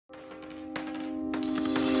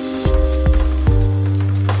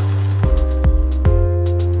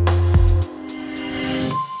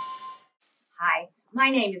my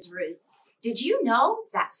name is Ruth. Did you know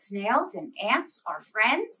that snails and ants are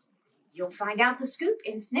friends? You'll find out the scoop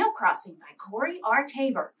in Snail Crossing by Corey R.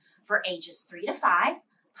 Taabor for ages 3 to 5,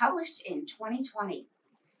 published in 2020.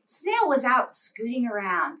 Snail was out scooting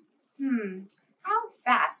around. How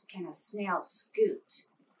fast can a snail scoot?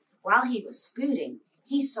 While he was scooting,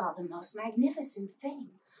 he saw the most magnificent thing,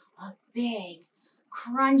 a big,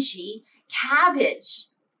 crunchy cabbage.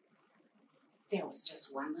 There was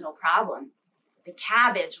just one little problem. The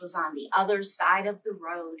cabbage was on the other side of the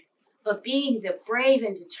road, but being the brave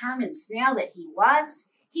and determined snail that he was,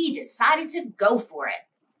 he decided to go for it.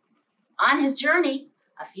 On his journey,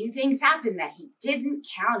 a few things happened that he didn't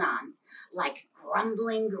count on, like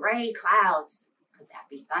grumbling gray clouds. Could that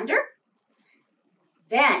be thunder?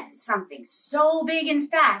 Then something so big and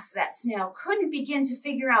fast that Snail couldn't begin to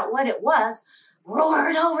figure out what it was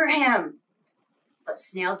roared over him. But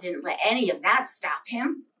Snail didn't let any of that stop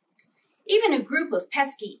him. Even a group of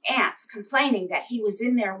pesky ants complaining that he was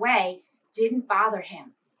in their way didn't bother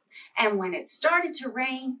him. And when it started to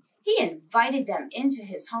rain, he invited them into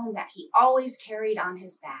his home that he always carried on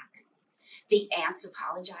his back. The ants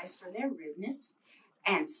apologized for their rudeness,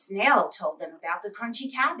 and Snail told them about the crunchy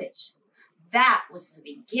cabbage. That was the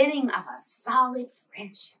beginning of a solid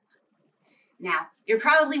friendship. Now, you're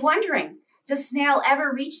probably wondering, does Snail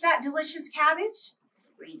ever reach that delicious cabbage?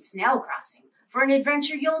 Read Snail Crossing for an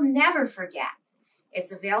adventure you'll never forget.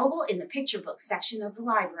 It's available in the picture book section of the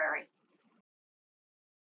library.